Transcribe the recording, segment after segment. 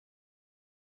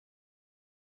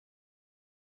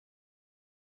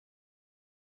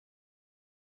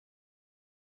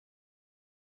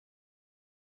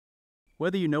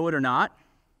Whether you know it or not,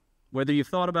 whether you've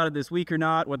thought about it this week or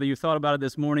not, whether you thought about it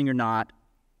this morning or not,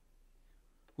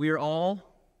 we are all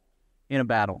in a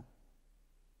battle.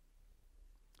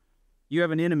 You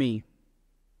have an enemy.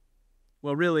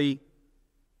 Well, really,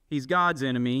 he's God's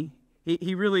enemy.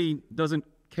 He really doesn't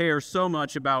care so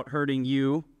much about hurting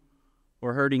you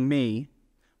or hurting me,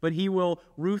 but he will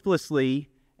ruthlessly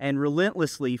and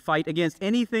relentlessly fight against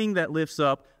anything that lifts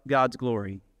up God's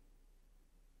glory.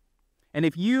 And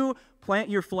if you plant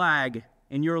your flag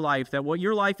in your life that what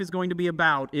your life is going to be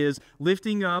about is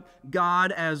lifting up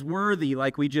God as worthy,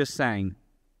 like we just sang,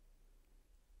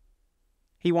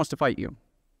 he wants to fight you.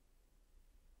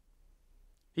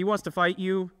 He wants to fight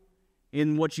you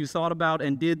in what you thought about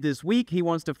and did this week. He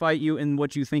wants to fight you in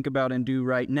what you think about and do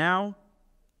right now.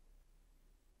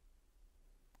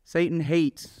 Satan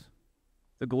hates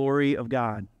the glory of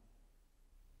God.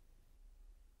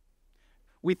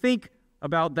 We think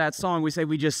about that song. We say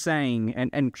we just sang,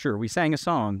 and sure, we sang a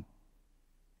song.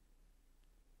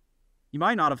 You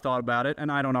might not have thought about it,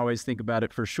 and I don't always think about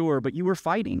it for sure, but you were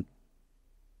fighting.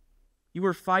 You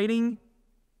were fighting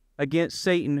against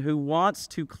Satan, who wants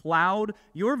to cloud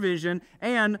your vision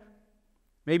and,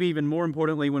 maybe even more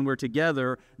importantly when we're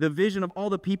together, the vision of all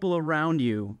the people around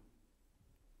you,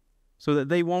 so that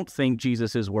they won't think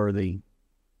Jesus is worthy.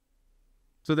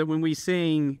 So that when we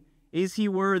sing, is he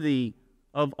worthy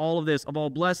of all of this, of all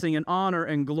blessing and honor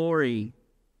and glory,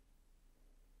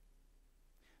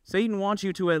 Satan wants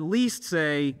you to at least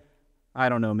say, I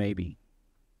don't know, maybe.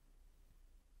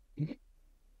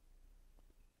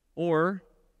 Or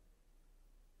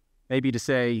maybe to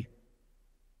say,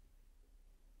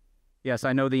 yes,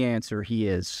 I know the answer, he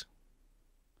is.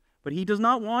 But he does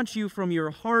not want you from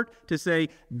your heart to say,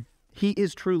 he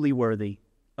is truly worthy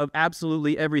of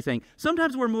absolutely everything.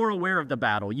 Sometimes we're more aware of the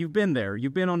battle. You've been there.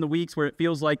 You've been on the weeks where it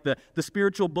feels like the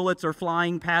spiritual bullets are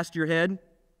flying past your head.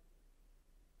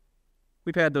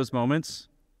 We've had those moments.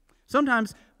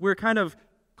 Sometimes we're kind of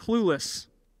clueless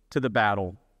to the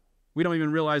battle. We don't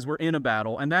even realize we're in a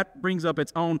battle, and that brings up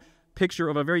its own picture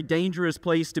of a very dangerous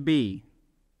place to be.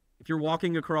 If you're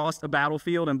walking across a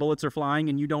battlefield and bullets are flying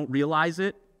and you don't realize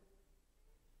it,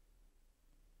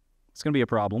 it's going to be a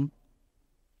problem.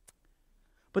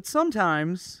 But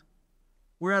sometimes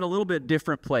we're at a little bit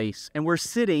different place, and we're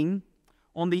sitting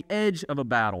on the edge of a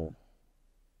battle.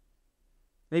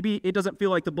 Maybe it doesn't feel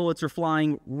like the bullets are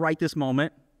flying right this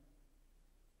moment,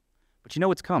 but you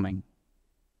know it's coming.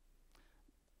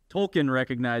 Tolkien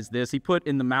recognized this. He put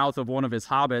in the mouth of one of his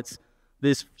hobbits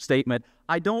this statement,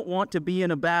 I don't want to be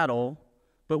in a battle,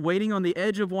 but waiting on the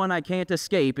edge of one I can't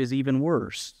escape is even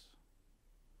worse.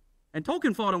 And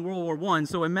Tolkien fought in World War I,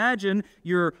 so imagine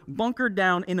you're bunkered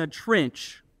down in a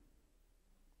trench.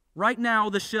 Right now,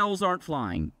 the shells aren't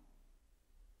flying,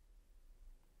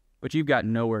 but you've got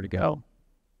nowhere to go.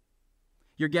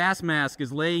 Your gas mask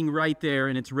is laying right there,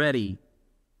 and it's ready.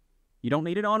 You don't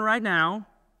need it on right now,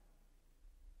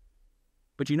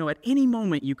 but you know at any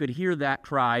moment you could hear that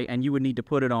cry, and you would need to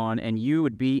put it on, and you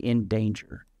would be in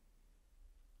danger.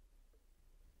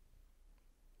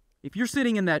 If you're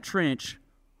sitting in that trench,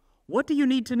 what do you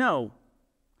need to know?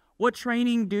 What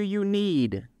training do you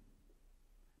need?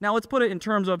 Now, let's put it in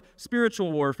terms of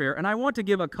spiritual warfare, and I want to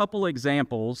give a couple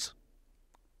examples.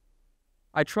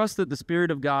 I trust that the Spirit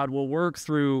of God will work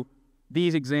through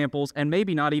these examples, and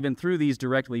maybe not even through these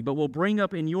directly, but will bring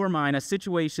up in your mind a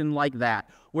situation like that,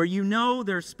 where you know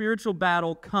there's spiritual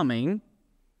battle coming,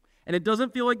 and it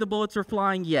doesn't feel like the bullets are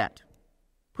flying yet.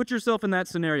 Put yourself in that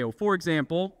scenario. For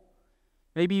example,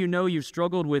 maybe you know you've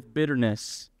struggled with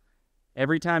bitterness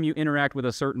every time you interact with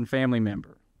a certain family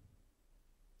member.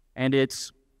 And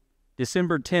it's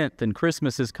December 10th and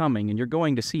Christmas is coming and you're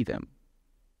going to see them.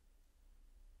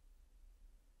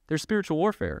 There's spiritual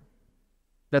warfare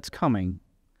that's coming.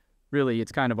 Really,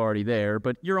 it's kind of already there,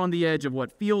 but you're on the edge of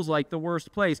what feels like the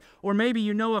worst place. Or maybe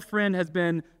you know a friend has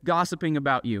been gossiping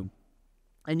about you,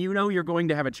 and you know you're going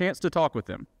to have a chance to talk with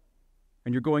them,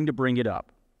 and you're going to bring it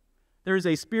up. There's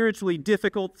a spiritually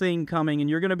difficult thing coming, and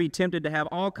you're going to be tempted to have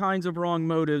all kinds of wrong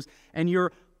motives, and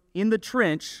you're in the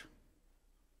trench.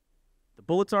 The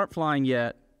bullets aren't flying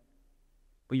yet,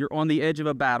 but you're on the edge of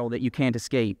a battle that you can't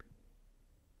escape.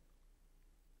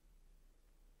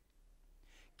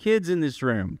 Kids in this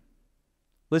room,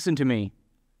 listen to me.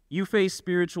 You face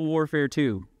spiritual warfare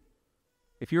too.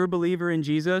 If you're a believer in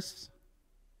Jesus,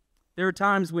 there are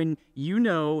times when you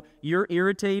know you're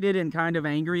irritated and kind of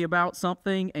angry about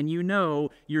something, and you know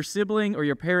your sibling or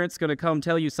your parent's going to come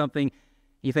tell you something.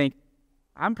 You think,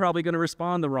 I'm probably going to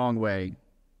respond the wrong way.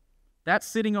 That's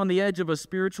sitting on the edge of a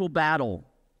spiritual battle.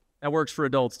 That works for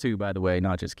adults too, by the way,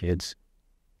 not just kids.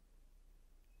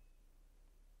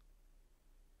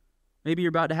 Maybe you're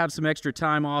about to have some extra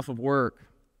time off of work.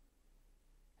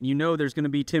 You know there's going to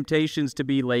be temptations to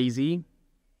be lazy.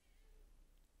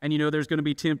 And you know there's going to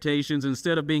be temptations,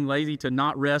 instead of being lazy, to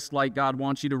not rest like God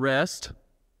wants you to rest.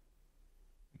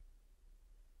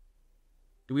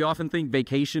 Do we often think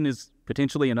vacation is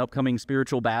potentially an upcoming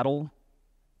spiritual battle?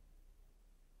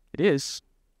 It is.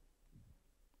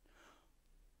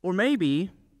 Or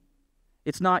maybe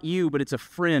it's not you, but it's a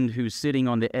friend who's sitting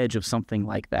on the edge of something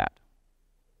like that.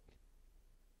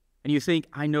 And you think,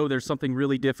 I know there's something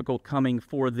really difficult coming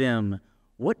for them.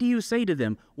 What do you say to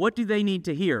them? What do they need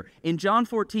to hear? In John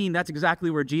 14, that's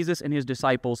exactly where Jesus and his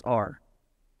disciples are.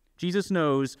 Jesus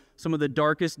knows some of the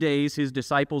darkest days his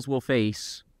disciples will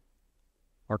face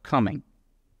are coming.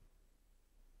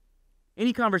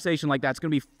 Any conversation like that's going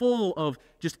to be full of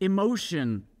just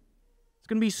emotion. It's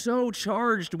going to be so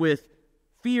charged with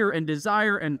fear and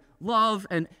desire and love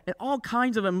and all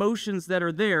kinds of emotions that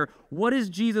are there. What is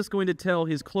Jesus going to tell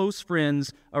his close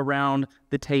friends around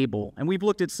the table? And we've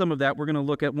looked at some of that. We're going to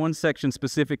look at one section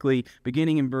specifically,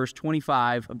 beginning in verse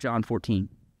 25 of John 14.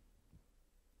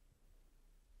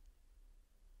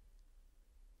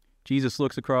 Jesus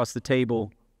looks across the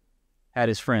table at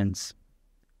his friends,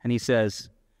 and he says,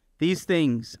 "These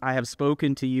things I have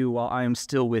spoken to you while I am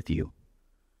still with you.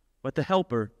 But the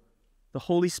Helper, the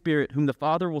Holy Spirit, whom the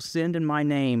Father will send in my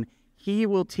name, he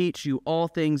will teach you all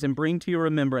things and bring to your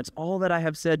remembrance all that I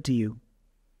have said to you.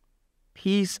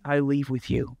 Peace I leave with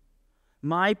you.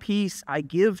 My peace I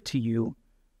give to you.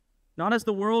 Not as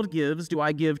the world gives do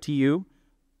I give to you.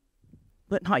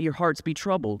 Let not your hearts be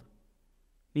troubled,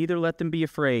 neither let them be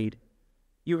afraid.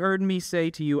 You heard me say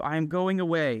to you, I am going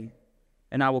away,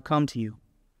 and I will come to you.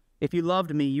 If you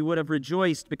loved me, you would have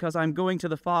rejoiced because I am going to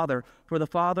the Father, for the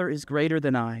Father is greater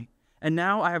than I. And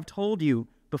now I have told you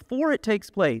before it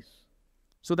takes place,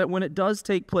 so that when it does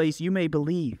take place, you may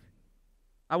believe.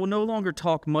 I will no longer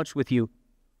talk much with you,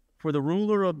 for the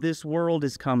ruler of this world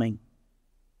is coming.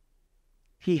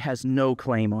 He has no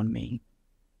claim on me.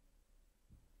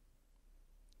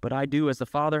 But I do as the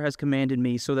Father has commanded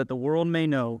me, so that the world may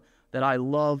know that I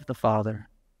love the Father.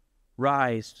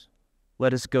 Rise,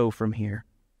 let us go from here."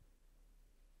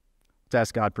 Let's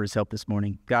ask God for his help this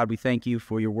morning. God, we thank you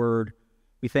for your word.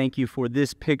 We thank you for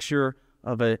this picture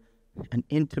of an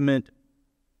intimate,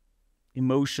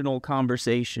 emotional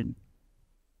conversation.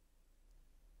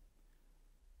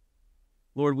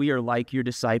 Lord, we are like your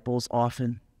disciples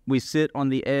often. We sit on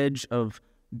the edge of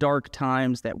dark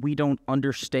times that we don't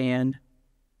understand.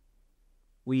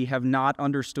 We have not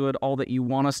understood all that you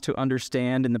want us to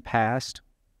understand in the past.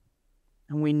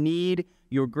 And we need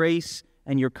your grace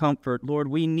and your comfort. Lord,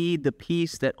 we need the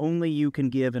peace that only you can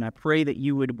give. And I pray that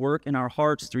you would work in our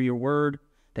hearts through your word,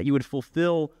 that you would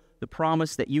fulfill the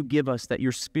promise that you give us, that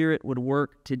your Spirit would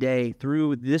work today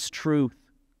through this truth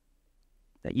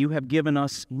that you have given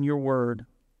us in your word.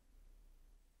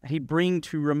 That he'd bring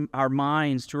to our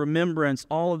minds, to remembrance,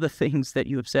 all of the things that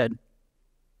you have said.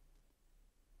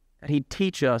 That he'd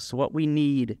teach us what we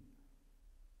need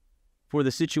for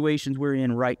the situations we're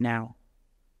in right now.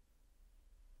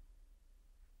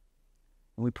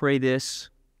 And we pray this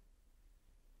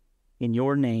in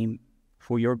your name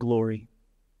for your glory.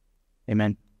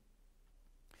 Amen.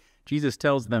 Jesus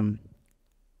tells them,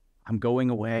 I'm going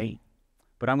away,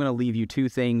 but I'm going to leave you two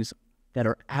things that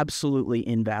are absolutely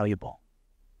invaluable.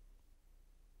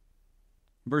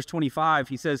 Verse 25,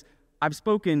 he says, I've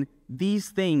spoken these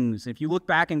things. If you look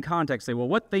back in context, say, well,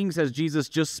 what things has Jesus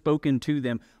just spoken to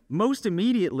them? Most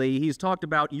immediately, he's talked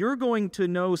about, you're going to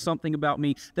know something about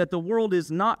me that the world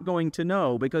is not going to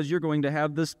know, because you're going to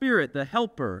have the Spirit, the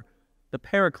Helper, the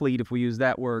Paraclete, if we use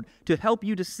that word, to help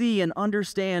you to see and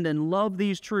understand and love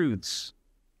these truths.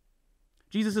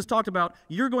 Jesus has talked about,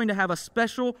 you're going to have a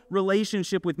special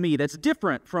relationship with me that's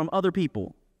different from other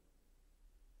people.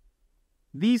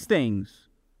 These things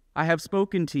I have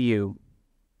spoken to you.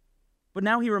 But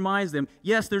now he reminds them,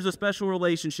 yes, there's a special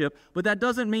relationship, but that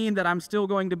doesn't mean that I'm still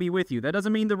going to be with you. That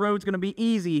doesn't mean the road's going to be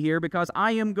easy here, because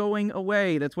I am going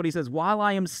away. That's what he says, while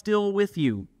I am still with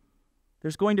you.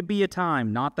 There's going to be a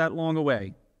time, not that long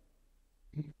away,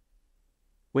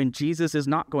 when Jesus is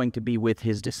not going to be with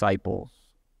his disciples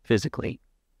physically.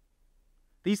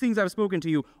 These things I've spoken to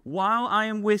you while I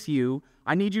am with you.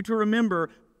 I need you to remember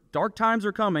dark times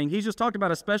are coming. He's just talked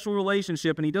about a special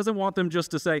relationship, and he doesn't want them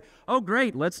just to say, oh,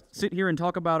 great, let's sit here and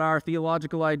talk about our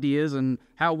theological ideas and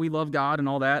how we love God and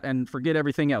all that and forget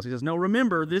everything else. He says, no,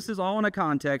 remember, this is all in a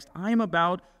context. I am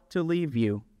about to leave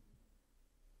you.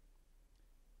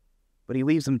 But he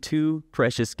leaves them two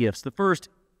precious gifts. The first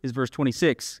is verse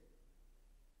 26,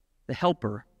 the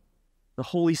Helper, the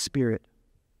Holy Spirit.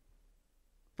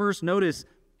 First, notice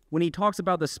when he talks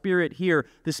about the Spirit here,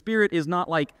 the Spirit is not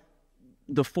like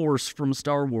the Force from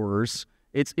Star Wars.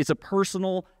 It's a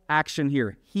personal action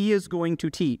here. He is going to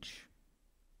teach.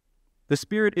 The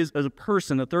Spirit is a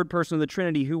person, a third person of the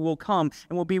Trinity, who will come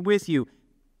and will be with you.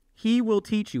 He will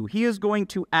teach you. He is going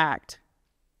to act.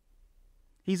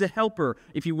 He's a helper.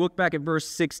 If you look back at verse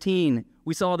 16,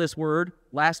 we saw this word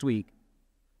last week.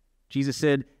 Jesus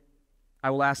said, I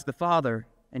will ask the Father,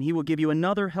 and he will give you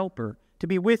another helper to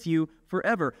be with you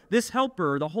forever. This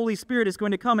helper, the Holy Spirit, is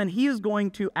going to come, and he is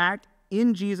going to act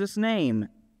in Jesus' name.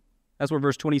 That's what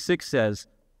verse 26 says.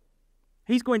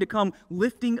 He's going to come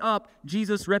lifting up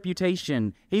Jesus'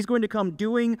 reputation. He's going to come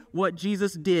doing what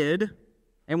Jesus did,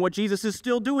 and what Jesus is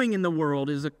still doing in the world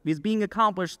is being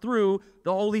accomplished through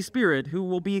the Holy Spirit who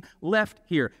will be left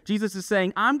here. Jesus is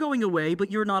saying, I'm going away,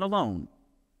 but you're not alone.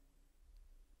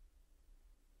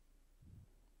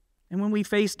 And when we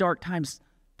face dark times,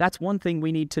 that's one thing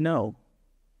we need to know.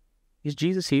 Is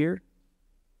Jesus here?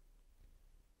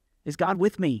 Is God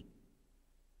with me?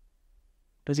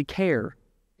 Does he care?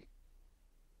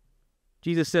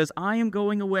 Jesus says, I am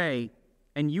going away,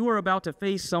 and you are about to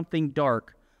face something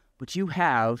dark, but you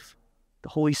have the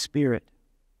Holy Spirit.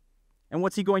 And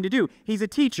what's he going to do? He's a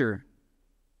teacher.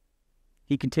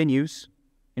 He continues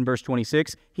in verse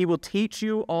 26, he will teach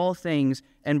you all things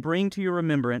and bring to your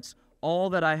remembrance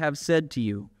all that I have said to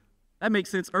you. That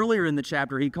makes sense. Earlier in the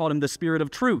chapter, he called him the Spirit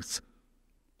of truth.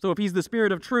 So if he's the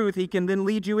Spirit of truth, he can then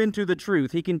lead you into the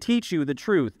truth. He can teach you the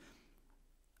truth.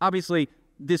 Obviously,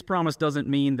 this promise doesn't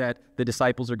mean that the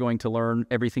disciples are going to learn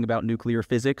everything about nuclear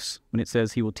physics. When it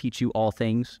says he will teach you all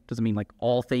things, it doesn't mean like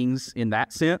all things in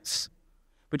that sense.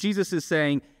 But Jesus is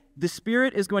saying the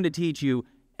Spirit is going to teach you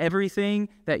everything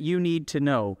that you need to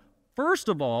know. First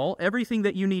of all, everything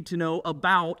that you need to know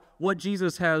about what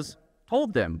Jesus has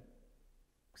told them.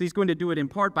 Because he's going to do it in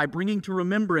part by bringing to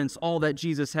remembrance all that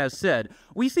Jesus has said.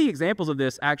 We see examples of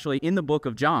this actually in the book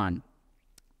of John.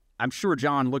 I'm sure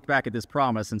John looked back at this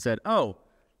promise and said, oh,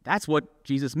 that's what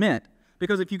Jesus meant.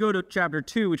 Because if you go to chapter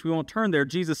 2, which we won't turn there,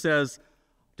 Jesus says,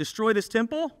 destroy this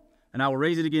temple, and I will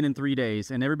raise it again in 3 days.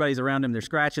 And everybody's around him. They're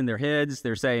scratching their heads.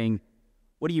 They're saying,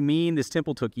 what do you mean? This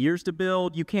temple took years to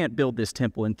build? You can't build this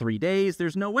temple in 3 days.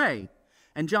 There's no way.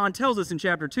 And John tells us in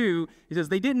chapter 2, he says,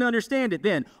 they didn't understand it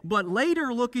then. But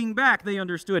later, looking back, they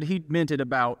understood he meant it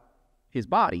about his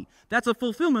body. That's a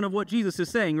fulfillment of what Jesus is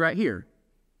saying right here.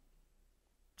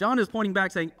 John is pointing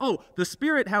back saying, oh, the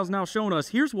Spirit has now shown us,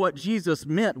 here's what Jesus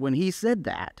meant when he said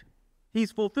that.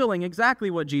 He's fulfilling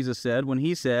exactly what Jesus said when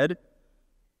he said,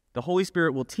 the Holy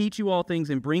Spirit will teach you all things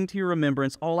and bring to your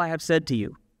remembrance all I have said to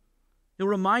you. He'll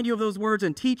remind you of those words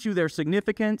and teach you their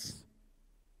significance.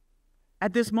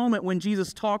 At this moment when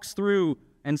Jesus talks through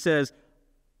and says,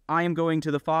 I am going to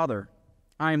the Father,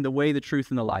 I am the way, the truth,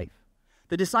 and the life.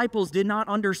 The disciples did not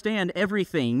understand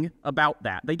everything about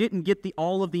that. They didn't get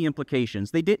all of the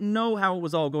implications. They didn't know how it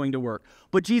was all going to work.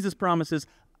 But Jesus promises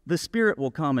the Spirit will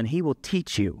come and he will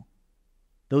teach you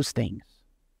those things.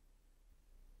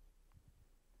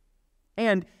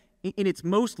 And in its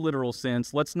most literal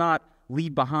sense, let's not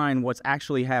leave behind what's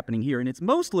actually happening here. In its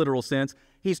most literal sense,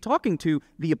 he's talking to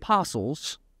the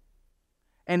apostles,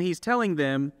 and he's telling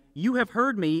them, you have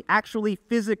heard me actually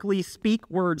physically speak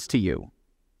words to you.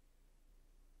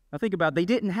 Now think about it. They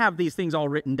didn't have these things all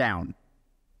written down.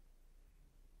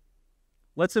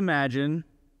 Let's imagine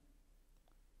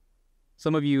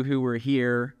some of you who were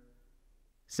here,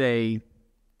 say,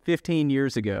 15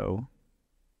 years ago,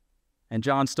 and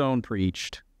John Stone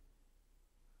preached,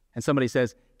 and somebody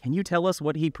says, can you tell us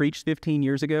what he preached 15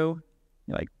 years ago?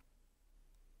 You're like,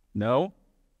 no.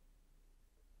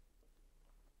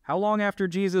 How long after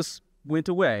Jesus went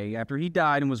away, after he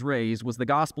died and was raised, was the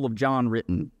Gospel of John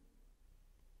written?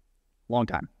 Long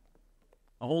time.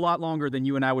 A whole lot longer than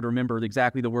you and I would remember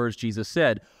exactly the words Jesus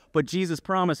said. But Jesus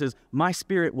promises, my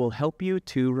Spirit will help you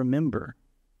to remember.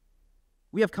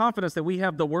 We have confidence that we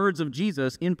have the words of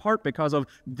Jesus in part because of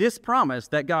this promise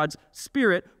that God's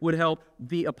Spirit would help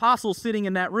the apostles sitting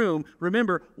in that room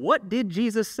remember, what did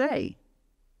Jesus say?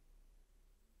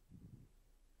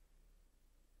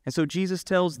 And so Jesus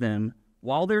tells them,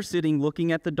 while they're sitting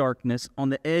looking at the darkness on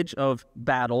the edge of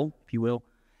battle, if you will,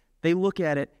 they look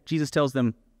at it, Jesus tells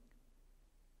them,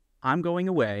 I'm going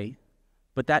away,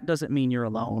 but that doesn't mean you're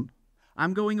alone.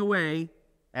 I'm going away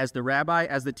as the rabbi,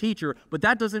 as the teacher, but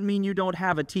that doesn't mean you don't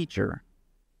have a teacher.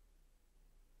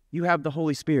 You have the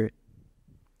Holy Spirit.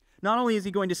 Not only is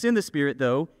he going to send the Spirit,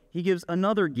 though, he gives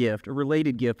another gift, a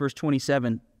related gift. Verse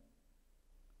 27,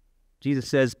 Jesus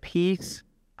says, peace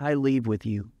I leave with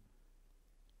you.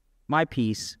 My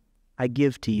peace I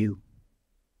give to you.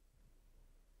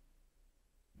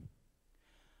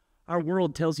 Our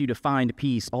world tells you to find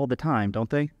peace all the time, don't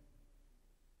they?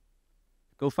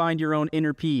 Go find your own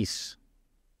inner peace.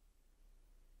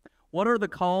 What are the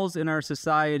calls in our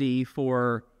society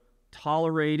for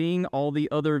tolerating all the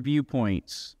other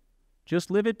viewpoints?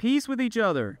 Just live at peace with each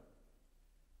other.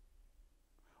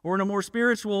 Or in a more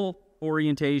spiritual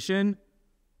orientation,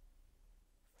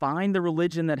 find the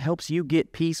religion that helps you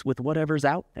get peace with whatever's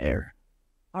out there.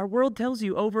 Our world tells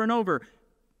you over and over,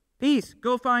 peace,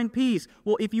 go find peace.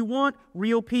 Well, if you want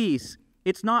real peace,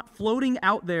 it's not floating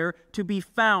out there to be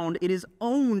found. It is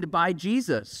owned by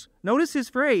Jesus. Notice his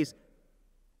phrase.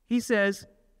 He says,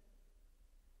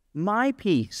 my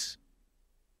peace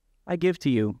I give to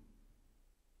you.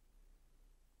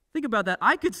 Think about that.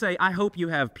 I could say, I hope you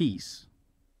have peace.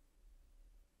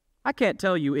 I can't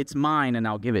tell you it's mine and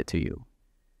I'll give it to you.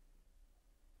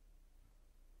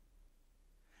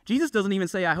 Jesus doesn't even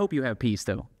say, I hope you have peace,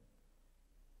 though.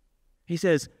 He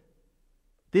says,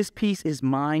 this peace is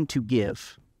mine to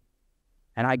give,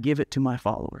 and I give it to my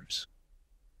followers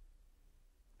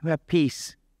who have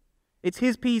peace. It's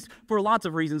his peace for lots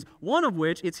of reasons, one of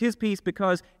which it's his peace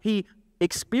because he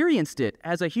experienced it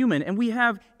as a human, and we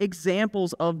have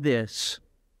examples of this.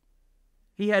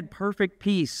 He had perfect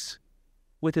peace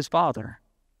with his Father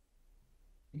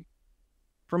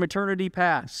from eternity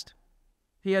past.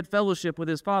 He had fellowship with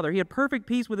his Father. He had perfect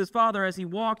peace with his Father as he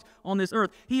walked on this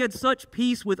earth. He had such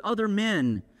peace with other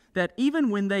men that even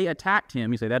when they attacked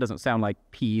him, you say, that doesn't sound like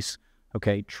peace.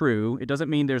 Okay, true. It doesn't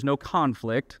mean there's no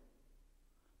conflict,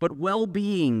 but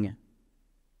well-being.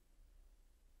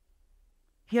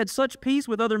 He had such peace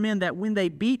with other men that when they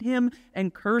beat him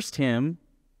and cursed him,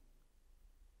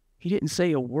 he didn't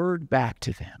say a word back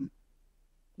to them.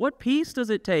 What peace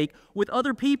does it take with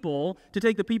other people to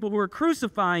take the people who are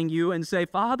crucifying you and say,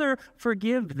 Father,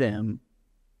 forgive them?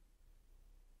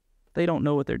 They don't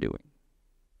know what they're doing.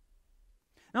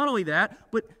 Not only that,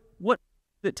 but what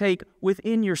does it take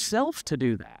within yourself to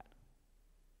do that?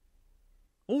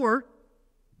 Or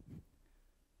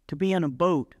to be on a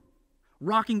boat,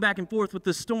 rocking back and forth with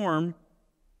the storm,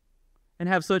 and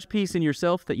have such peace in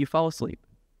yourself that you fall asleep.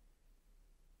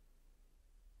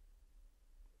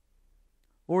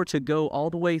 Or to go all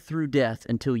the way through death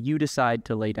until you decide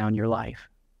to lay down your life.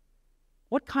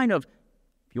 What kind of,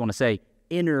 if you want to say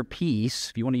inner peace,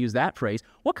 if you want to use that phrase,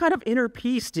 what kind of inner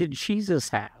peace did Jesus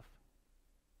have?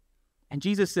 And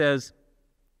Jesus says,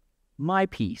 my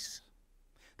peace,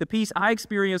 the peace I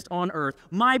experienced on earth,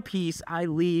 my peace I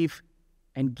leave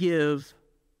and give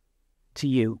to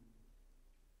you.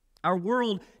 Our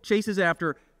world chases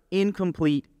after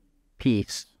incomplete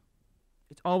peace.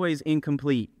 It's always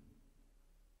incomplete.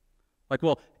 Like,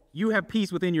 well, you have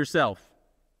peace within yourself.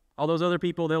 All those other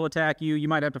people, they'll attack you. You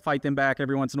might have to fight them back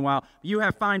every once in a while. You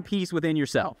find peace within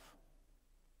yourself.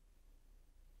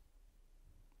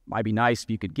 Might be nice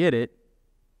if you could get it.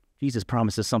 Jesus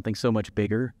promises something so much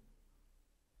bigger.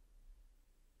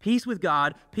 Peace with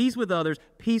God, peace with others,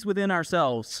 peace within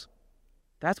ourselves.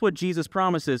 That's what Jesus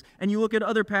promises. And you look at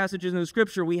other passages in the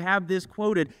Scripture, we have this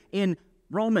quoted in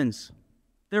Romans.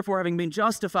 Therefore, having been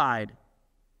justified,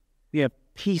 we have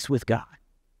peace with God.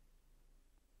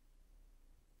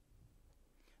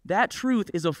 That truth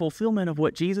is a fulfillment of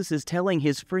what Jesus is telling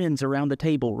his friends around the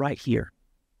table right here.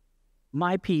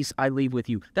 My peace I leave with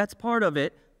you. That's part of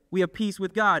it. We have peace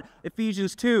with God.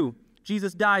 Ephesians 2,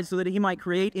 Jesus died so that he might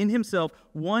create in himself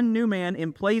one new man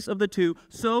in place of the two,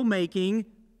 so making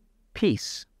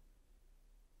peace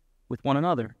with one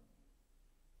another.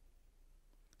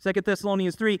 2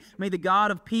 Thessalonians 3, may the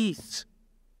God of peace,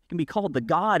 can be called the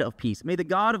God of peace. May the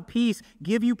God of peace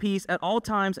give you peace at all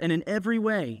times and in every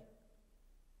way.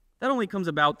 That only comes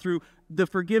about through the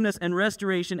forgiveness and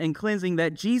restoration and cleansing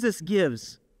that Jesus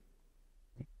gives.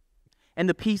 And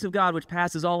the peace of God which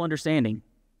passes all understanding.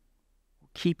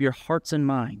 Keep your hearts and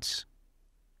minds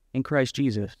in Christ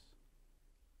Jesus.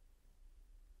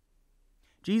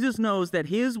 Jesus knows that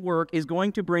his work is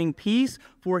going to bring peace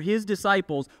for his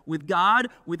disciples with God,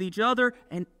 with each other,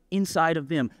 and inside of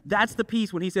them. That's the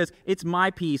peace when he says, it's my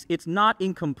peace. It's not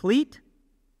incomplete.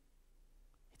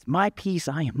 It's my peace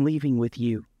I am leaving with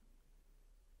you.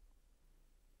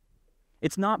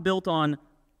 It's not built on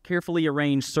carefully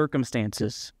arranged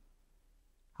circumstances.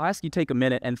 I ask you to take a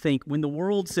minute and think, when the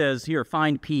world says, here,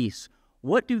 find peace,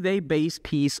 what do they base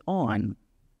peace on?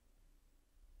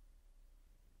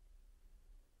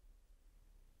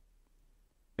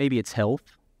 Maybe it's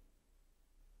health.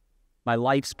 My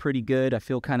life's pretty good. I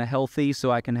feel kind of healthy,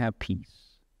 so I can have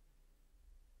peace.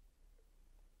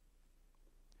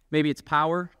 Maybe it's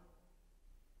power.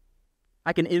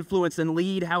 I can influence and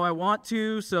lead how I want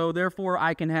to, so therefore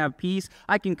I can have peace.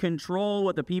 I can control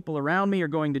what the people around me are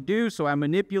going to do, so I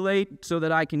manipulate so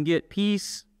that I can get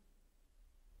peace.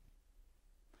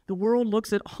 The world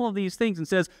looks at all of these things and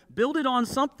says, build it on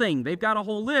something. They've got a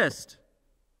whole list.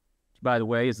 Which, by the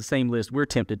way, is the same list we're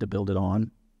tempted to build it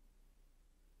on.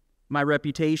 My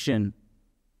reputation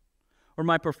or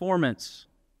my performance.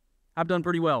 I've done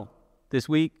pretty well this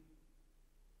week,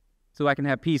 so I can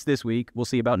have peace this week. We'll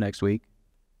see about next week.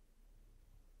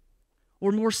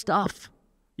 Or more stuff.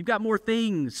 You've got more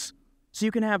things, so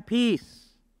you can have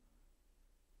peace.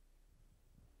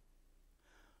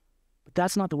 But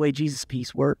that's not the way Jesus'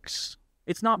 peace works.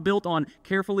 It's not built on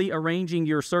carefully arranging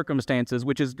your circumstances,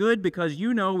 which is good because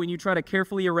you know when you try to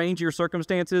carefully arrange your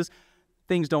circumstances,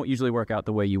 things don't usually work out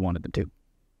the way you wanted them to.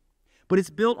 But it's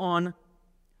built on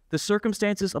the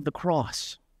circumstances of the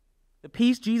cross. The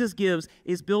peace Jesus gives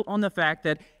is built on the fact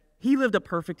that he lived a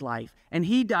perfect life, and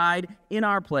he died in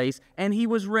our place, and he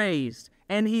was raised,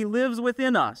 and he lives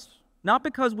within us. Not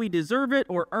because we deserve it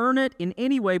or earn it in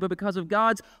any way, but because of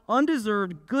God's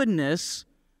undeserved goodness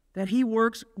that he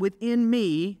works within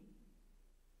me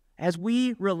as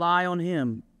we rely on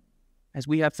him, as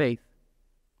we have faith.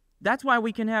 That's why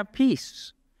we can have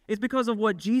peace. It's because of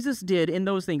what Jesus did in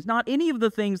those things, not any of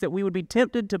the things that we would be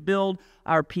tempted to build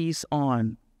our peace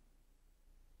on.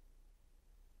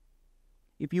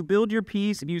 If you build your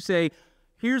peace, if you say,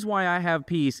 here's why I have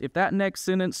peace, if that next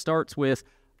sentence starts with,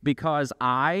 because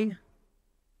that's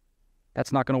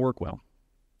not going to work well.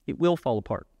 It will fall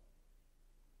apart.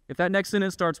 If that next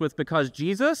sentence starts with, because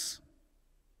Jesus,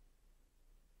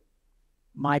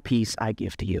 my peace I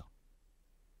give to you.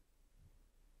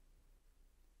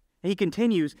 And he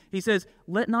continues, he says,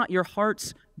 let not your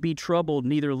hearts be troubled,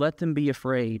 neither let them be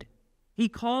afraid. He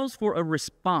calls for a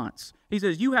response. He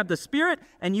says, you have the Spirit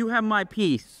and you have my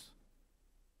peace.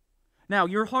 Now,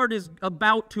 your heart is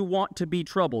about to want to be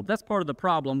troubled. That's part of the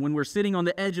problem. When we're sitting on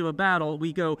the edge of a battle,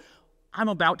 we go, I'm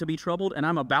about to be troubled and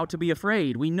I'm about to be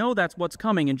afraid. We know that's what's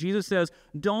coming. And Jesus says,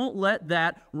 don't let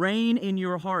that reign in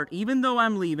your heart, even though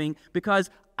I'm leaving, because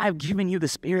I've given you the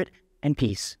Spirit and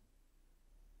peace.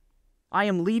 I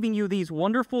am leaving you these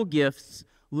wonderful gifts.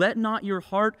 Let not your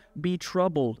heart be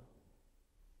troubled.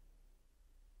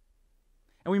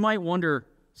 And we might wonder,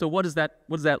 so what does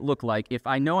that look like? If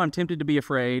I know I'm tempted to be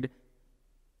afraid,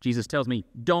 Jesus tells me,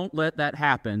 don't let that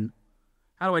happen.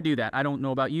 How do I do that? I don't know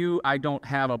about you. I don't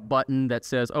have a button that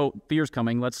says, oh, fear's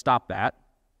coming, let's stop that.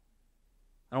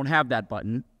 I don't have that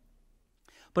button.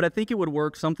 But I think it would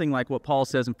work something like what Paul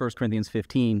says in 1 Corinthians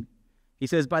 15. He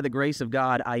says, by the grace of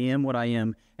God, I am what I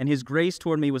am, and his grace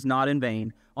toward me was not in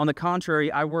vain. On the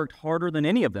contrary, I worked harder than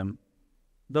any of them,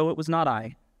 though it was not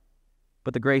I,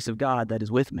 but the grace of God that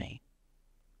is with me.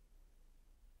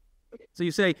 So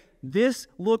you say, this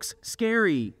looks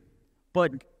scary,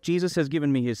 but Jesus has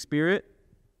given me his Spirit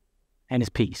and his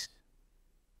peace.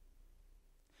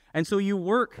 And so you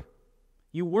work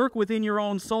within your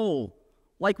own soul,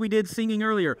 like we did singing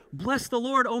earlier. Bless the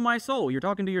Lord, O my soul. You're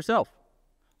talking to yourself.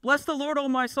 Bless the Lord, O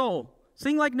my soul.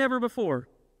 Sing like never before.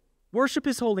 Worship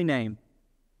his holy name.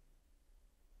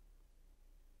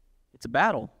 It's a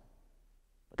battle.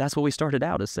 But that's what we started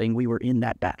out as saying we were in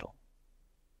that battle.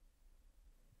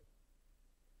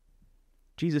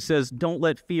 Jesus says, don't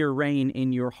let fear reign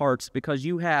in your hearts because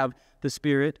you have the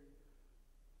Spirit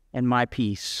and my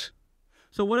peace.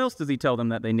 So what else does he tell them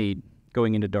that they need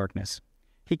going into darkness?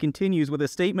 He continues with a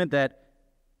statement that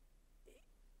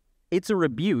it's a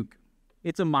rebuke.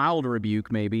 It's a mild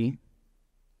rebuke, maybe.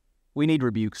 We need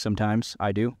rebukes sometimes.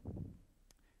 I do.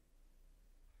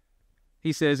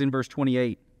 He says in verse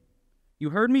 28,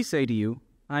 you heard me say to you,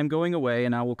 I am going away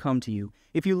and I will come to you.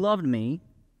 If you loved me,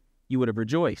 you would have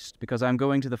rejoiced because I am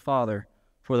going to the Father,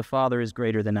 for the Father is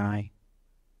greater than I.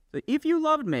 So if you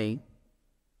loved me,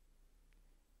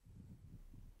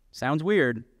 sounds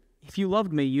weird. If you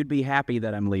loved me, you'd be happy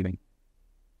that I'm leaving.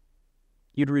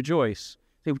 You'd rejoice.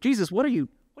 Say, Jesus, what are you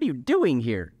doing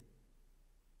here?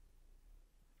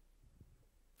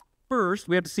 First,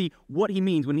 we have to see what he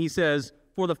means when he says,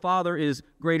 for the Father is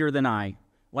greater than I.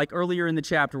 Like earlier in the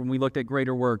chapter when we looked at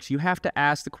greater works, you have to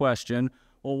ask the question,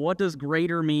 well, what does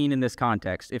greater mean in this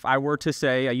context? If I were to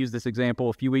say, I used this example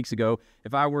a few weeks ago,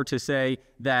 if I were to say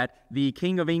that the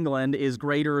King of England is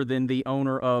greater than the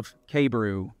owner of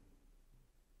K-Brew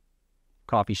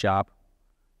coffee shop,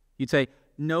 you'd say,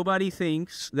 nobody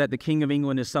thinks that the King of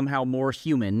England is somehow more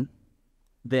human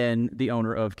than the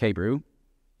owner of K-Brew.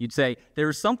 You'd say,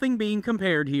 there's something being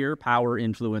compared here, power,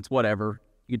 influence, whatever.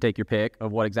 You can take your pick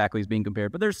of what exactly is being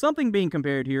compared. But there's something being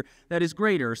compared here that is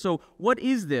greater. So what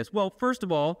is this? Well, first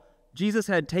of all, Jesus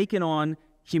had taken on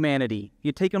humanity. He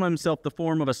had taken on himself the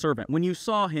form of a servant. When you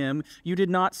saw him, you did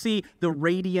not see the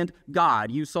radiant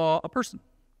God. You saw a person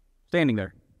standing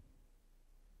there.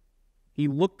 He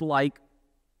looked like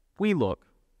we look.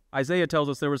 Isaiah tells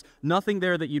us there was nothing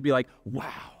there that you'd be like,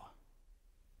 wow.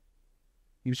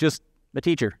 He was just a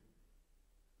teacher.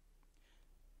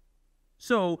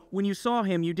 So when you saw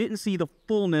him, you didn't see the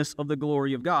fullness of the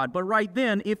glory of God. But right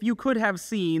then, if you could have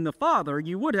seen the Father,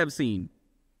 you would have seen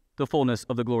the fullness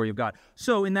of the glory of God.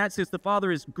 So in that sense, the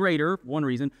Father is greater, one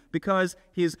reason, because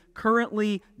his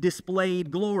currently displayed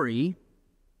glory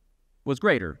was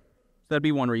greater. So that'd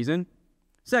be one reason.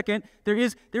 Second, there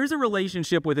is a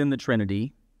relationship within the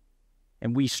Trinity,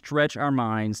 and we stretch our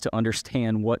minds to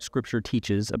understand what Scripture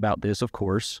teaches about this, of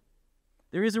course.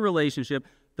 There is a relationship.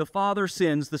 The Father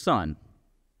sends the Son,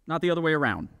 not the other way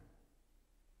around.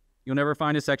 You'll never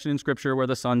find a section in Scripture where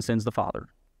the Son sends the Father.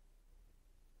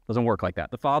 Doesn't work like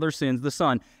that. The Father sends the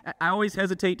Son. I always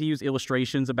hesitate to use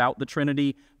illustrations about the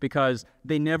Trinity because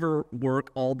they never work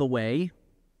all the way.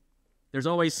 There's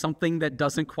always something that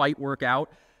doesn't quite work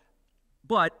out.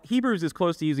 But Hebrews is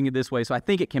close to using it this way, so I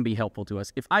think it can be helpful to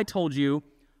us. If I told you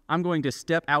I'm going to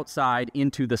step outside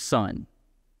into the sun,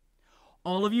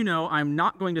 all of you know I'm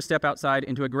not going to step outside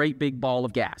into a great big ball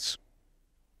of gas.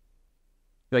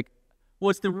 You're like, well,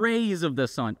 it's the rays of the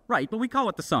sun. Right, but we call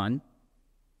it the sun.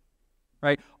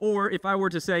 Right? Or if I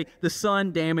were to say, the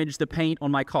sun damaged the paint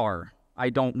on my car, I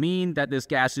don't mean that this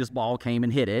gaseous ball came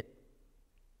and hit it.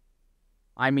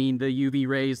 I mean the UV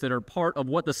rays that are part of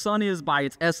what the sun is by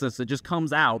its essence. It just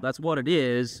comes out. That's what it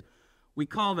is. We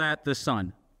call that the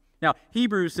sun. Now,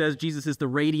 Hebrews says Jesus is the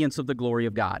radiance of the glory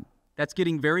of God. That's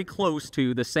getting very close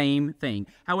to the same thing.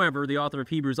 However, the author of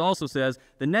Hebrews also says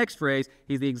the next phrase,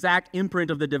 he's the exact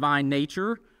imprint of the divine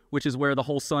nature, which is where the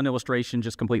whole sun illustration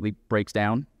just completely breaks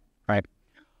down. Right?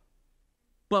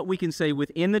 But we can say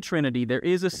within the Trinity, there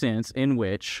is a sense in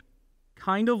which,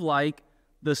 kind of like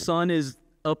the sun is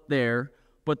up there,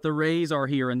 but the rays are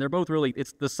here, and they're both really,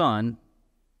 it's the sun.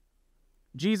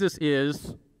 Jesus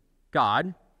is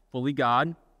God, fully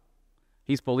God.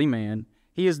 He's fully man.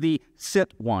 He is the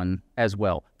sent one as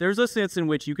well. There's a sense in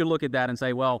which you could look at that and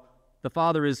say, well, the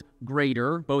Father is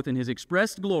greater, both in his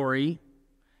expressed glory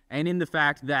and in the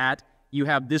fact that you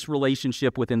have this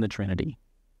relationship within the Trinity.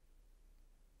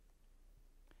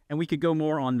 And we could go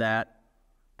more on that,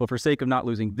 but for sake of not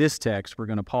losing this text, we're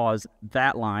going to pause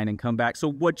that line and come back.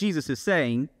 So what Jesus is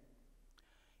saying,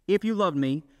 if you loved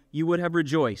me, you would have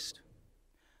rejoiced,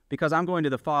 because I'm going to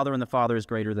the Father, and the Father is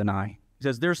greater than I. He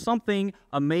says, there's something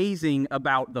amazing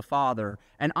about the Father,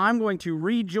 and I'm going to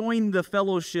rejoin the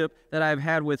fellowship that I've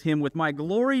had with him with my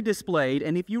glory displayed,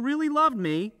 and if you really loved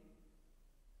me,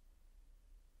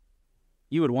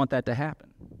 you would want that to happen.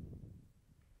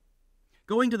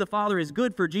 Going to the Father is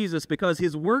good for Jesus because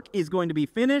his work is going to be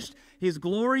finished, his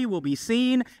glory will be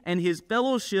seen, and his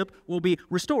fellowship will be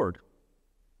restored,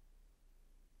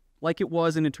 like it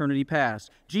was in eternity past.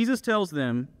 Jesus tells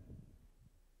them,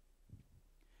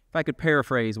 if I could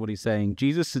paraphrase what he's saying,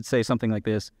 Jesus would say something like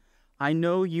this: I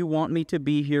know you want me to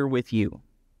be here with you.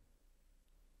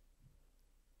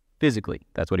 Physically,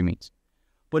 that's what he means.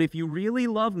 But if you really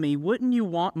love me, wouldn't you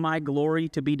want my glory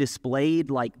to be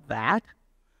displayed like that,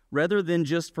 rather than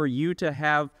just for you to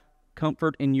have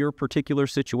comfort in your particular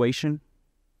situation?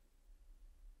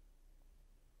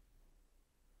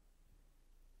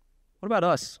 What about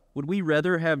us? Would we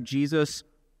rather have Jesus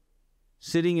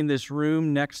sitting in this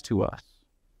room next to us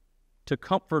to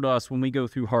comfort us when we go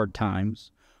through hard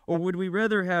times? Or would we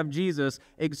rather have Jesus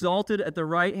exalted at the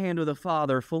right hand of the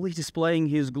Father, fully displaying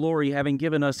his glory, having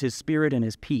given us his Spirit and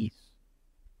his peace?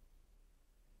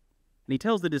 And he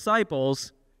tells the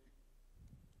disciples,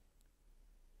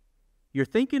 you're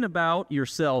thinking about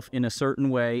yourself in a certain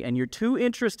way, and you're too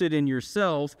interested in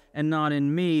yourself and not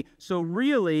in me. So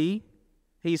really,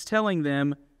 he's telling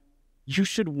them, you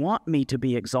should want me to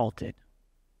be exalted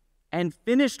and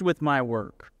finished with my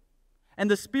work. And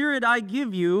the Spirit I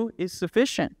give you is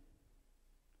sufficient.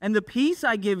 And the peace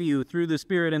I give you through the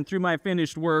Spirit and through my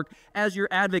finished work as your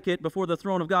advocate before the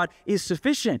throne of God is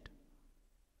sufficient.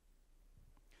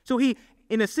 So he,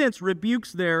 in a sense,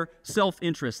 rebukes their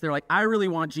self-interest. They're like, I really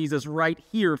want Jesus right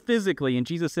here physically. And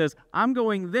Jesus says, I'm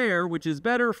going there, which is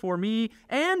better for me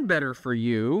and better for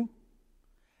you.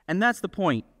 And that's the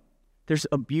point. There's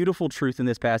a beautiful truth in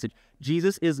this passage.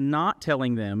 Jesus is not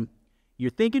telling them, you're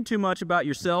thinking too much about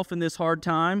yourself in this hard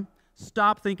time.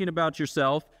 Stop thinking about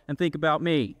yourself and think about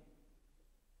me.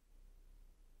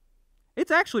 It's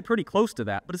actually pretty close to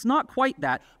that, but it's not quite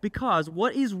that, because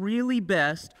what is really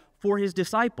best for his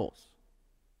disciples?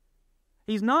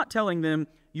 He's not telling them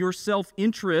your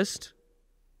self-interest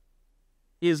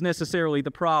is necessarily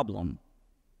the problem.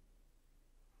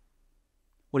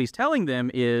 What he's telling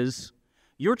them is,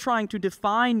 you're trying to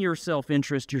define your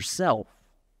self-interest yourself.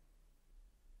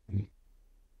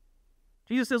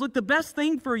 Jesus says, look, the best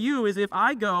thing for you is if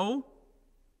I go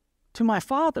to my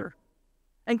Father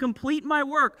and complete my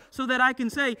work so that I can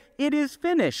say, it is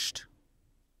finished,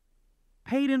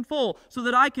 paid in full, so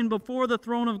that I can, before the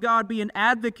throne of God, be an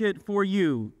advocate for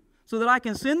you, so that I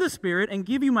can send the Spirit and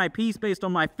give you my peace based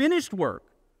on my finished work.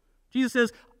 Jesus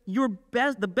says,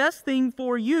 the best thing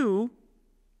for you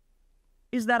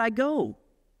is that I go.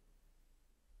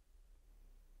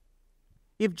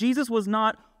 If Jesus was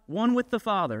not one with the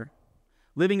Father,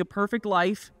 living a perfect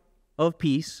life of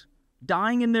peace,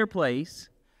 dying in their place,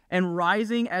 and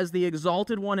rising as the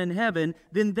exalted one in heaven,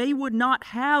 then they would not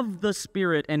have the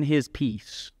Spirit and his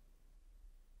peace,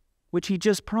 which he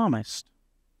just promised.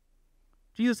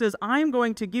 Jesus says, I'm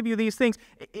going to give you these things.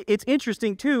 It's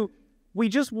interesting, too. We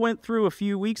just went through a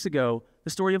few weeks ago the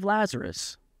story of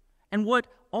Lazarus. And what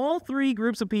all three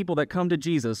groups of people that come to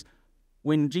Jesus,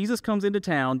 when Jesus comes into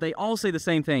town, they all say the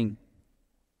same thing.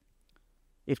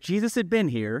 If Jesus had been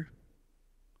here,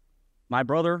 my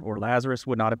brother or Lazarus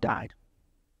would not have died.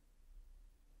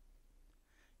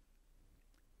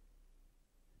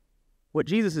 What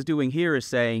Jesus is doing here is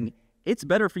saying, it's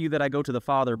better for you that I go to the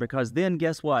Father, because then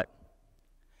guess what?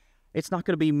 It's not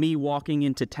going to be me walking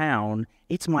into town.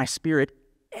 It's my Spirit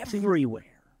everywhere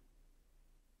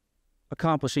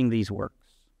accomplishing these works.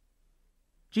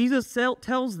 Jesus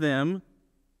tells them,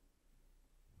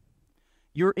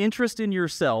 your interest in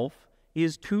yourself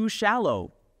is too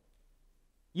shallow.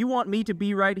 You want me to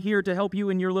be right here to help you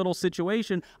in your little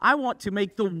situation. I want to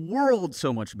make the world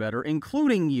so much better,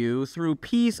 including you, through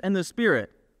peace and the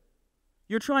Spirit.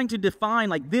 You're trying to define,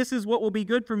 like, this is what will be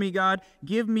good for me, God.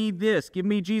 Give me this. Give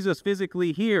me Jesus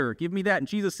physically here. Give me that. And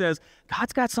Jesus says,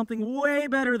 God's got something way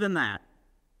better than that.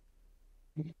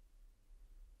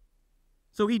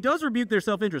 So he does rebuke their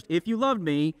self-interest. If you loved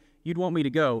me, you'd want me to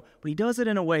go. But he does it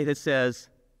in a way that says,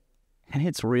 and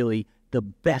it's really the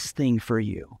best thing for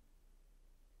you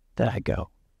that I go.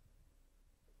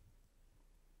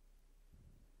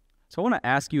 So I want to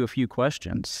ask you a few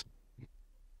questions,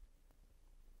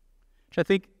 which I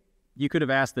think you could have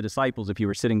asked the disciples if you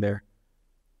were sitting there.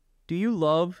 Do you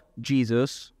love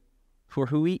Jesus for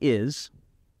who he is,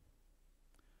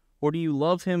 or do you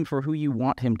love him for who you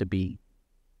want him to be?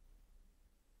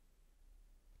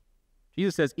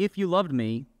 Jesus says, if you loved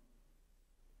me,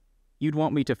 you'd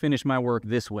want me to finish my work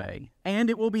this way, and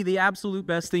it will be the absolute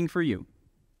best thing for you.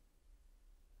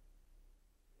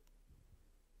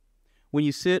 When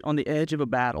you sit on the edge of a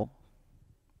battle,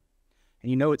 and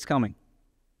you know it's coming,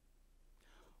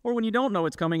 or when you don't know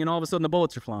it's coming and all of a sudden the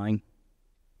bullets are flying,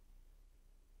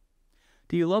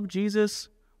 do you love Jesus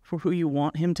for who you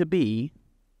want him to be,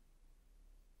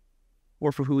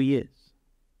 or for who he is?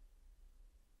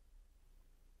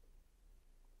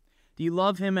 Do you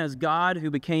love him as God who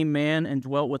became man and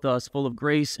dwelt with us, full of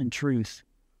grace and truth?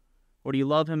 Or do you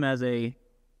love him as a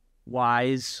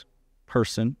wise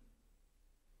person,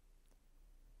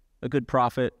 a good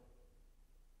prophet,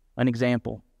 an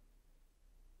example?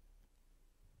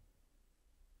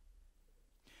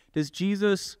 Does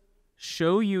Jesus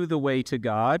show you the way to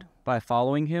God by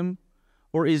following him,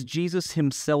 or is Jesus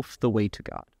himself the way to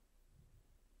God?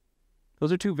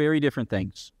 Those are two very different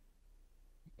things.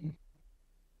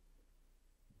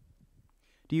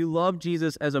 Do you love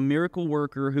Jesus as a miracle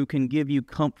worker who can give you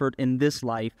comfort in this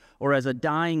life, or as a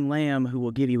dying lamb who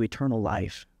will give you eternal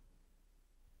life?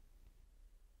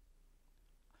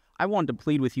 I want to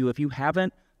plead with you, if you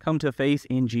haven't come to faith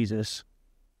in Jesus,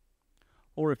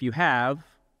 or if you have,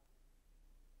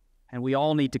 and we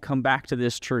all need to come back to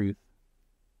this truth,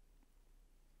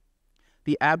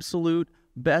 the absolute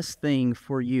best thing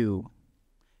for you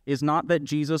is not that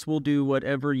Jesus will do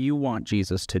whatever you want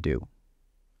Jesus to do.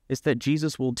 It's that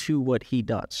Jesus will do what he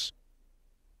does.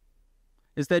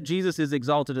 It's that Jesus is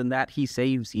exalted and that he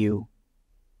saves you.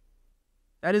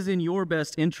 That is in your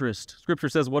best interest. Scripture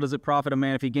says, what does it profit a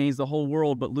man if he gains the whole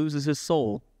world but loses his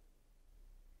soul?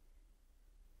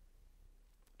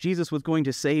 Jesus was going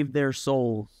to save their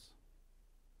souls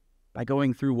by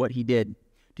going through what he did.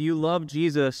 Do you love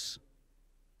Jesus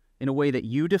in a way that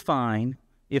you define?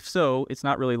 If so, it's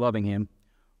not really loving him.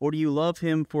 Or do you love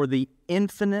him for the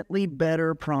infinitely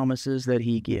better promises that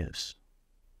he gives?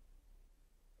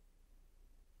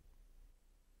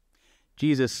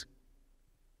 Jesus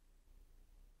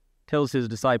tells his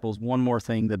disciples one more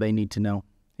thing that they need to know.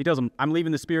 He tells them, I'm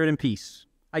leaving the Spirit in peace.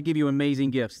 I give you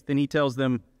amazing gifts. Then he tells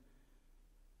them,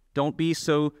 don't be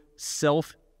so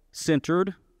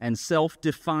self-centered and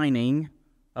self-defining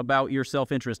about your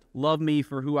self-interest. Love me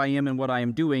for who I am and what I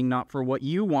am doing, not for what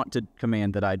you want to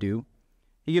command that I do.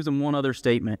 He gives them one other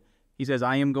statement. He says,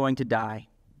 I am going to die,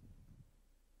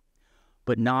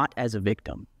 but not as a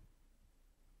victim.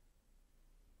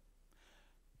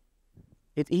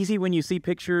 It's easy when you see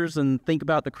pictures and think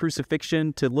about the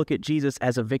crucifixion to look at Jesus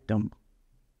as a victim.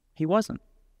 He wasn't.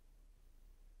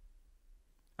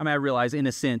 I mean, I realize in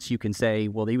a sense you can say,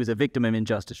 well, he was a victim of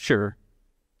injustice. Sure.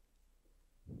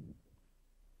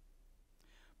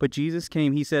 But Jesus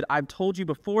came, he said, I've told you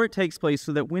before it takes place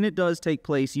so that when it does take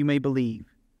place, you may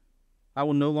believe. I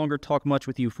will no longer talk much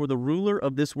with you, for the ruler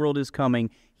of this world is coming.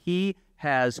 He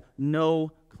has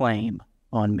no claim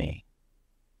on me.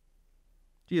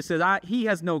 Jesus says, he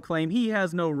has no claim. He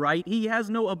has no right. He has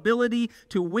no ability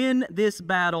to win this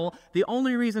battle. The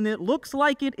only reason it looks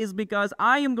like it is because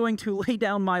I am going to lay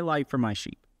down my life for my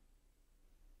sheep.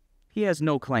 He has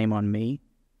no claim on me.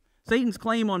 Satan's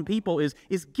claim on people is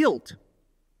guilt.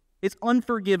 It's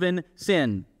unforgiven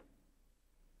sin.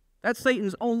 That's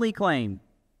Satan's only claim.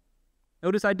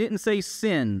 Notice I didn't say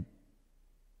sin,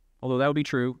 although that would be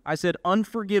true. I said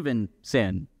unforgiven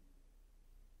sin.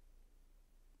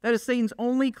 That is Satan's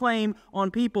only claim on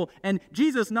people. And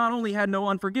Jesus not only had no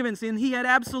unforgiven sin, he had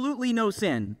absolutely no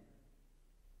sin.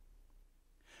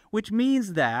 Which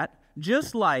means that,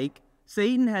 just like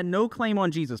Satan had no claim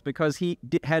on Jesus because he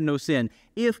had no sin,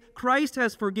 if Christ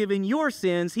has forgiven your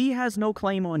sins, he has no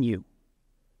claim on you.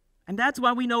 And that's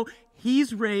why we know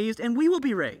he's raised and we will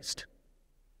be raised.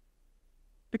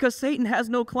 Because Satan has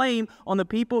no claim on the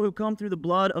people who come through the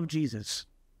blood of Jesus.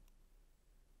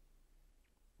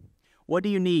 What do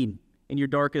you need in your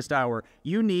darkest hour?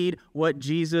 You need what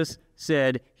Jesus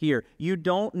said here. You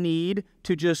don't need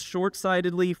to just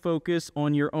short-sightedly focus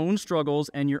on your own struggles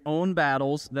and your own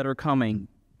battles that are coming.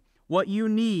 What you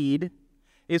need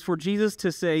is for Jesus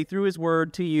to say through his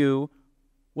word to you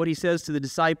what he says to the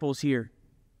disciples here.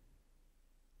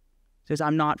 He says,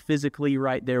 I'm not physically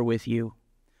right there with you,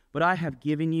 but I have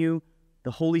given you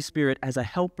the Holy Spirit as a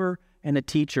helper and a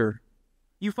teacher.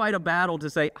 You fight a battle to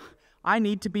say, I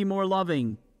need to be more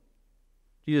loving.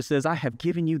 Jesus says, I have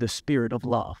given you the spirit of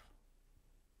love.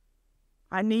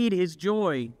 I need his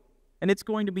joy. And it's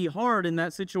going to be hard in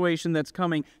that situation that's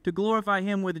coming to glorify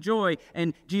him with joy.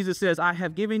 And Jesus says, I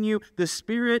have given you the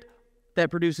spirit that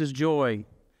produces joy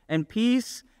and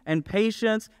peace and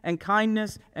patience and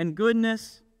kindness and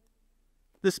goodness.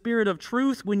 The spirit of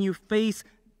truth when you face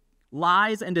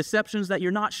lies and deceptions that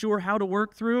you're not sure how to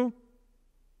work through.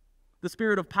 The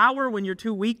spirit of power when you're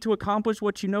too weak to accomplish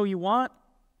what you know you want.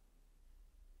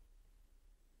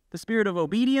 The spirit of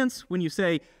obedience when you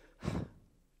say,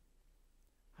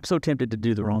 I'm so tempted to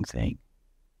do the wrong thing.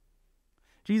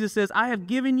 Jesus says, I have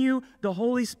given you the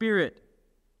Holy Spirit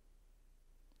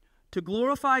to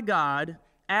glorify God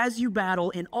as you battle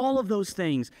in all of those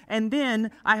things. And then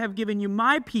I have given you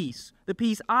my peace, the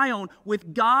peace I own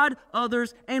with God,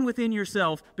 others, and within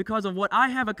yourself because of what I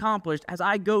have accomplished as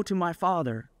I go to my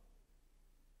Father.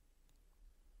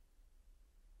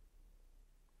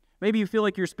 Maybe you feel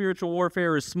like your spiritual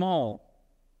warfare is small.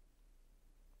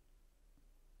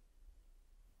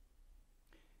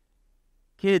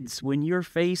 Kids, when you're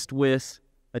faced with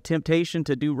a temptation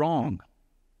to do wrong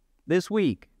this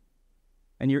week,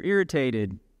 and you're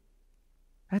irritated,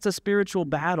 that's a spiritual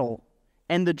battle.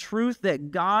 And the truth that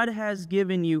God has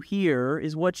given you here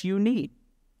is what you need.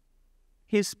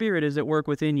 His Spirit is at work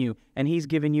within you, and he's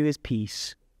given you his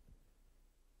peace.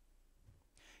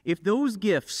 If those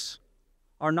gifts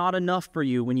are not enough for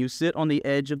you when you sit on the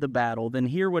edge of the battle, then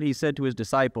hear what he said to his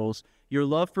disciples. Your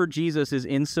love for Jesus is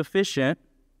insufficient,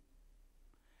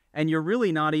 and you're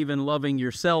really not even loving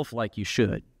yourself like you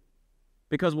should.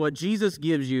 Because what Jesus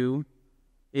gives you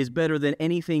is better than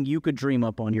anything you could dream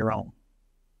up on your own.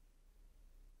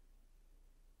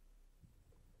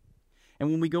 And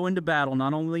when we go into battle,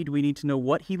 not only do we need to know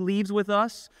what he leaves with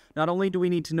us, not only do we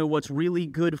need to know what's really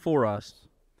good for us,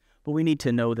 but we need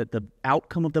to know that the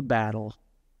outcome of the battle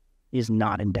is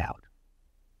not in doubt.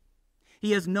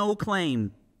 He has no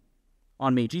claim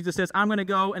on me. Jesus says, I'm going to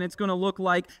go, and it's going to look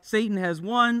like Satan has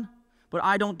won, but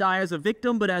I don't die as a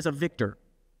victim, but as a victor.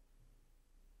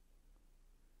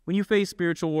 When you face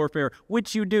spiritual warfare,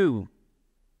 which you do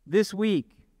this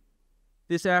week,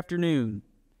 this afternoon,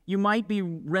 you might be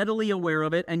readily aware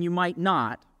of it, and you might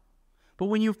not. But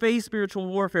when you face spiritual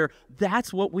warfare,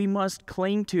 that's what we must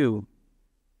cling to.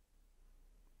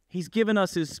 He's given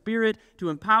us his Spirit to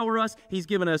empower us. He's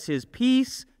given us his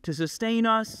peace to sustain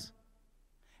us.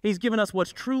 He's given us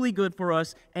what's truly good for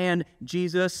us, and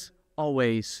Jesus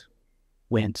always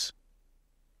wins.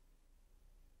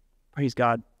 Praise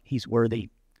God, he's worthy.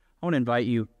 I want to invite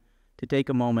you to take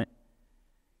a moment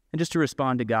and just to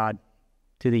respond to God,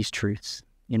 to these truths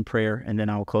in prayer, and then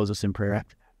I will close us in prayer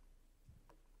after that.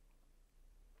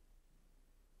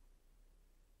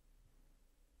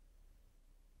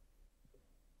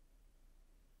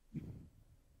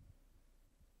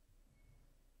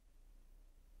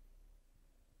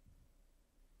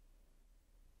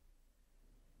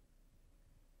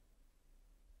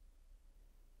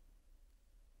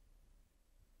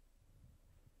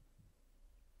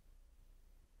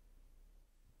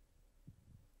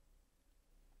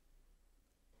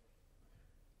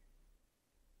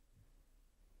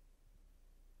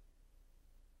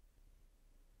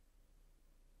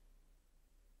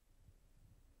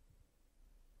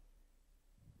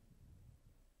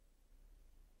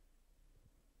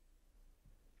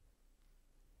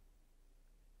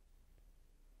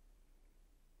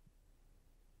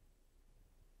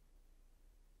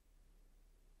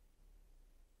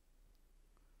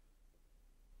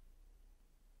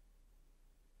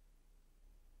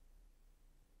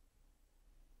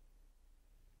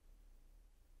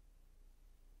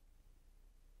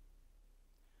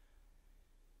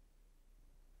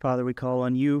 Father, we call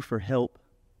on you for help,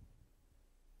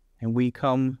 and we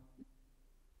come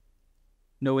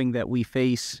knowing that we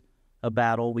face a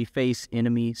battle, we face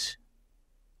enemies.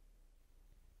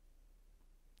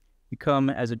 We come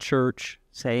as a church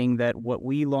saying that what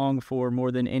we long for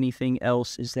more than anything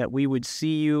else is that we would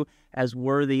see you as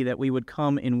worthy, that we would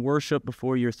come in worship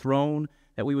before your throne,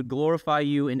 that we would glorify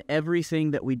you in everything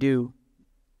that we do.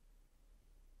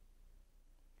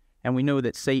 And we know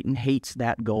that Satan hates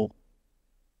that goal.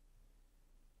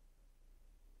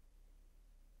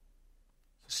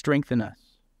 Strengthen us.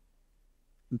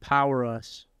 Empower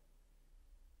us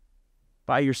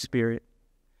by your Spirit.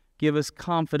 Give us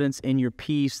confidence in your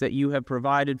peace that you have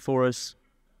provided for us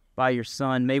by your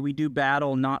Son. May we do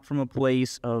battle not from a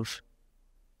place of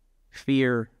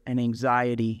fear and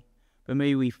anxiety, but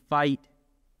may we fight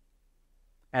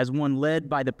as one led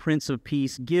by the Prince of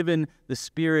Peace, given the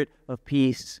Spirit of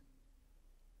peace.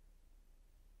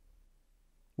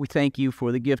 We thank you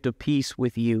for the gift of peace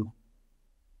with you,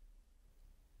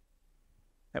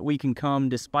 that we can come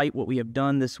despite what we have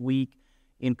done this week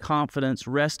in confidence,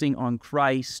 resting on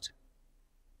Christ.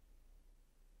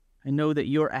 I know that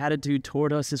your attitude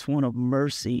toward us is one of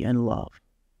mercy and love.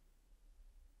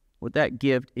 What that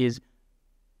gift is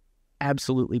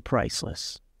absolutely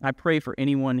priceless. I pray for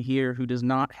anyone here who does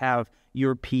not have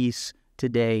your peace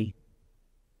today,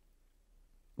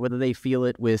 whether they feel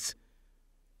it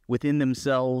within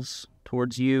themselves,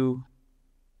 towards you,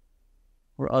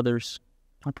 or others.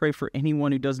 I pray for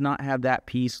anyone who does not have that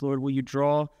peace. Lord, will you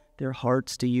draw their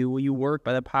hearts to you? Will you work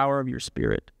by the power of your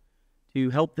Spirit to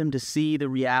help them to see the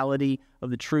reality of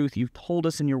the truth you've told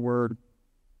us in your word?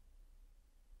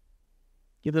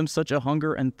 Give them such a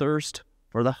hunger and thirst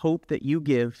for the hope that you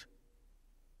give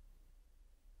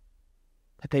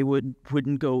that they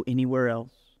wouldn't go anywhere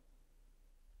else.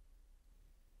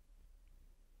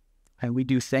 And we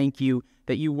do thank you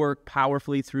that you work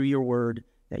powerfully through your word,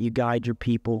 that you guide your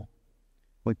people.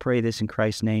 We pray this in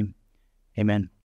Christ's name. Amen.